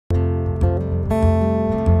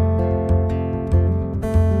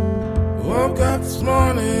this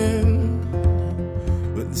morning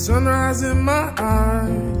with the sunrise in my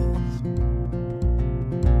eyes,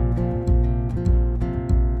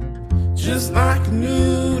 just like a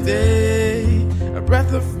new day, a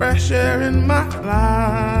breath of fresh air in my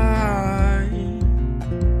life.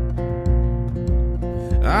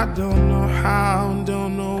 I don't know how,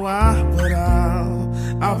 don't know why, but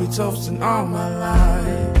I'll be toasting all my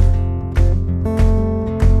life.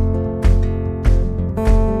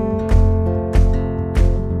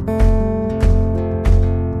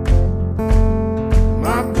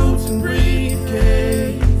 My boots and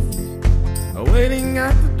briefcase are waiting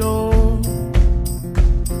at the door.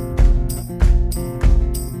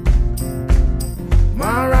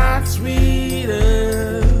 My ride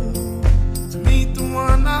sweeter to meet the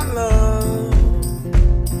one I love.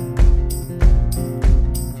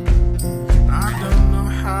 I don't know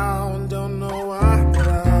how and don't know why, but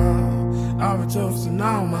I'll be toasting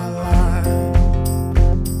all my life.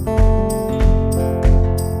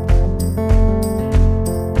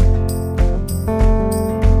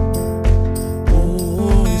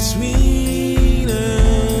 Oh, it's sweeter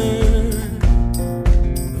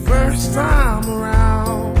the first time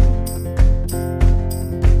around.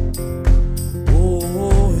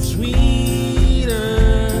 Oh, it's sweeter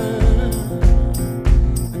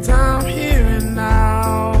the time here and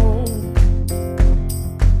now.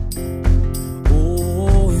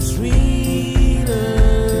 Oh, it's sweeter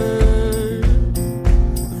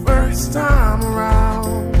the first time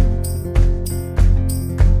around.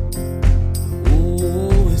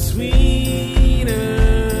 Oh, it's sweeter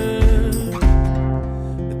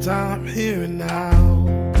the time here and now.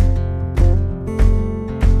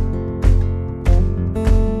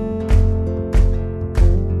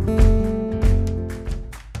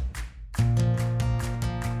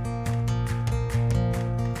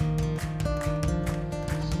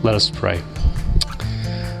 Let us pray.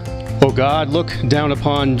 Oh God, look down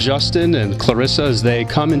upon Justin and Clarissa as they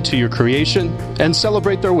come into your creation and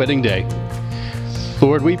celebrate their wedding day.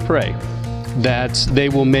 Lord, we pray that they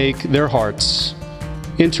will make their hearts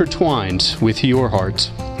intertwined with your heart.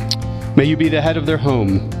 May you be the head of their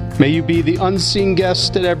home. May you be the unseen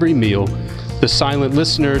guest at every meal, the silent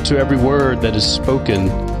listener to every word that is spoken.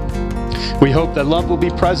 We hope that love will be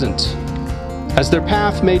present, as their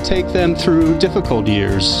path may take them through difficult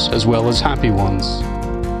years as well as happy ones.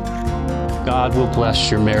 God will bless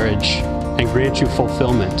your marriage and grant you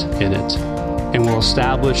fulfillment in it, and will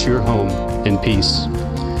establish your home in peace.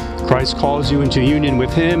 Christ calls you into union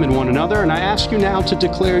with him and one another, and I ask you now to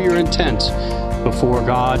declare your intent before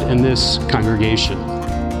God and this congregation.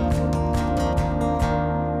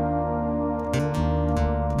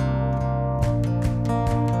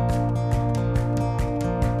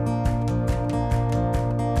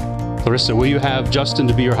 Clarissa, will you have Justin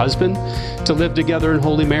to be your husband, to live together in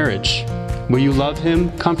holy marriage? Will you love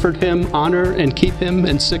him, comfort him, honor and keep him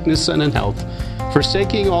in sickness and in health,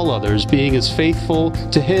 forsaking all others, being as faithful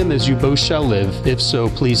to him as you both shall live? If so,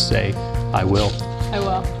 please say, I will. I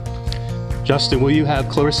will. Justin, will you have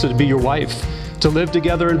Clarissa to be your wife, to live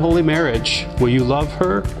together in holy marriage? Will you love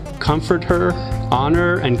her, comfort her,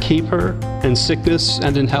 honor and keep her in sickness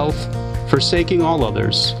and in health, forsaking all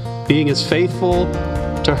others, being as faithful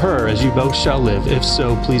to her as you both shall live? If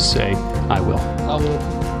so, please say, I will. I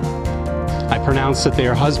will. I pronounce that they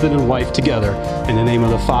are husband and wife together in the name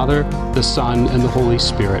of the Father, the Son, and the Holy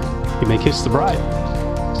Spirit. You may kiss the bride.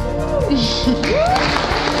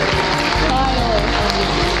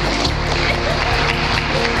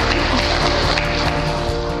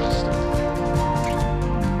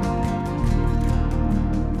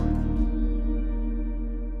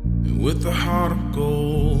 With a heart of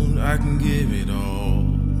gold, I can give it all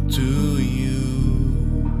to you.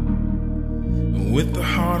 And with a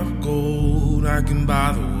heart of gold, I can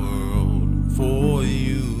buy the world for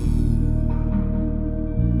you.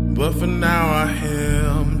 But for now I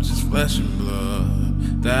am just flesh and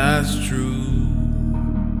blood, that's true.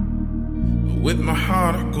 But with my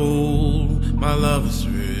heart of gold, my love is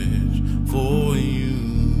rich for you.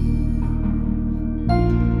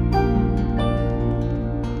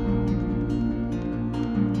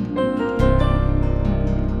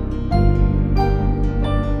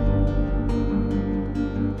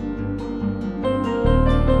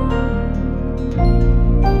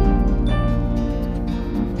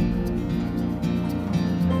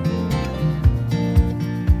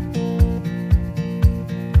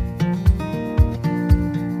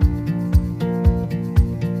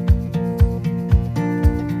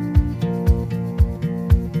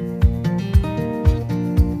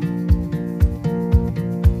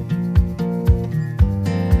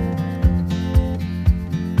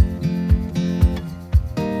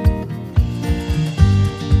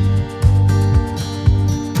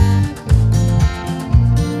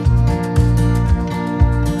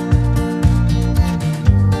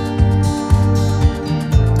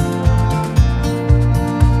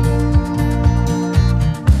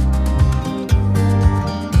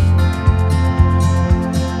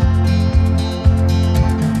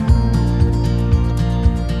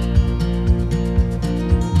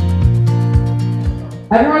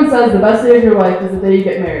 Everyone says the best day of your life is the day you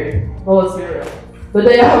get married. Well, let's be real. The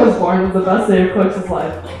day I was born was the best day of Clarissa's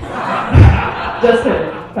life. Just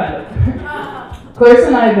kidding, kind of. Clarissa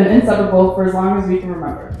and I have been inseparable for as long as we can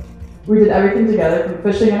remember. We did everything together, from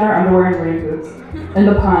fishing in our underwear and rain boots, in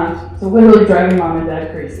the pond, to literally driving Mom and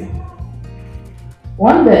Dad crazy.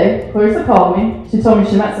 One day, Clarissa called me. She told me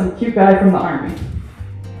she met some cute guy from the Army.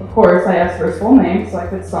 Of course, I asked for his full name so I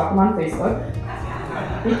could stalk him on Facebook.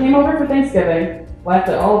 He came over for Thanksgiving, laughed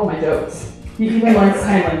at all of my jokes. He even learned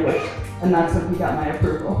sign language, and that's when he got my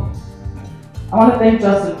approval. I want to thank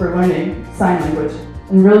Justin for learning sign language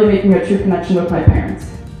and really making a true connection with my parents.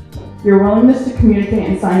 Your willingness to communicate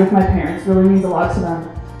and sign with my parents really means a lot to them,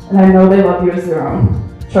 and I know they love you as their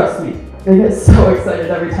own. Trust me, they get so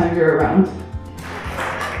excited every time you're around.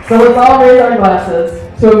 So let's all raise our glasses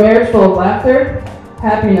to a marriage full of laughter,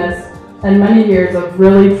 happiness, and many years of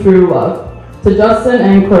really true love. To Justin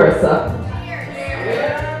and Clarissa.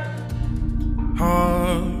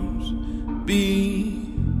 Hearts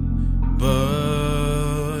beat,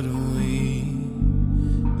 but we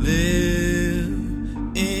live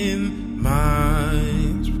in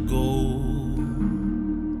minds of gold.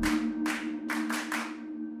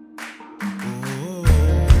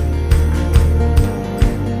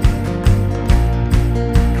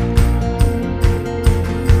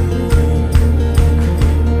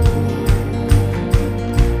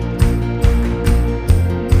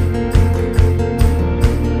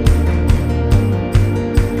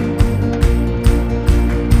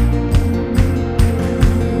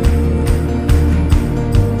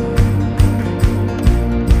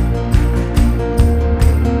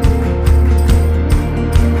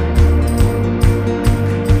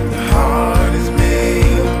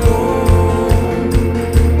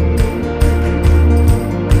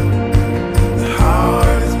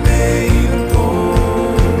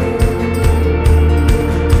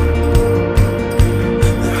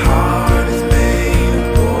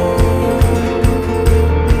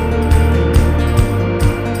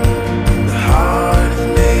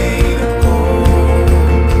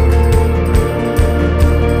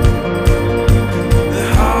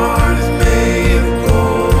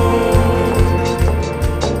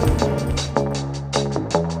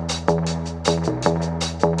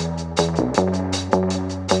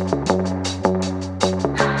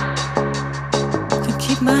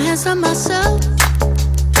 My hands on myself.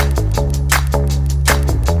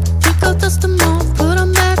 Think I'll dust them off, put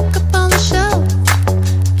them back up on the shelf.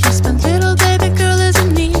 Kiss my little baby girl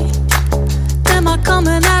isn't me. Am I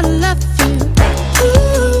coming out of left field?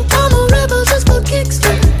 Ooh, I'm a rebel just for kicks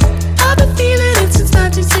now. I've been feeling it since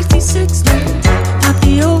 1966 now. Might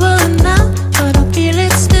be over now, but I feel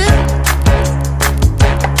it still.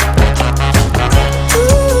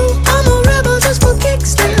 Ooh, I'm a rebel just for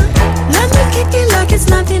kicks now. Let me kick it like it's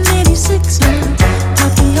 1986 now.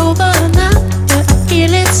 Might be over now, but I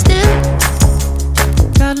feel it still.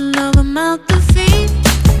 Got another mouth to feed.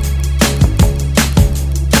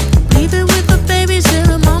 Leaving with the babies that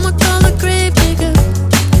her mama call a grave digger.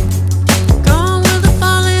 Gone with the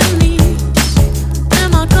fallen leaves.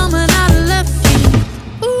 Am I coming out of left field?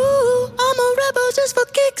 Ooh, I'm a rebel just for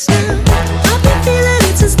kicks now. I've been feeling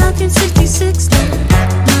it since 1966 now.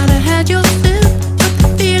 Might have had your fill, but I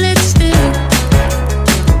feel it still.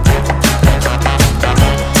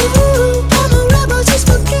 Ooh, I'm a rebel just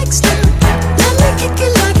for kicks now. Let me kick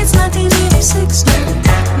it like it's 1986 now.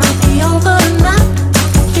 Might be over now,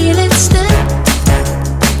 I feel it still.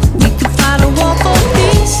 We could fight a war for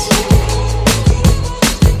peace.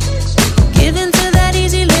 Give in to that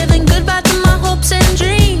easy living, goodbye to my hopes and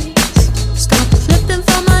dreams. Stop flipping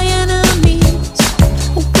for my enemies.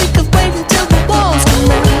 We could wait until the walls come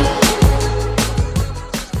down.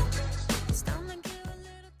 It's time to give a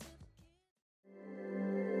little.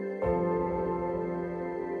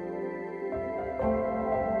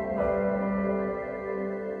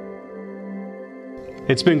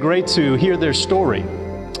 It's been great to hear their story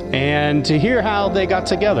and to hear how they got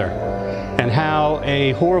together and how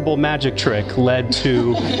a horrible magic trick led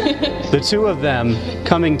to the two of them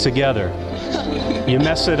coming together. You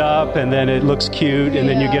mess it up and then it looks cute and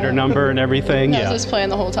then you get her number and everything. That was his plan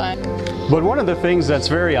the whole time. But one of the things that's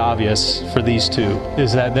very obvious for these two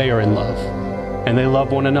is that they are in love and they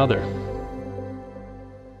love one another.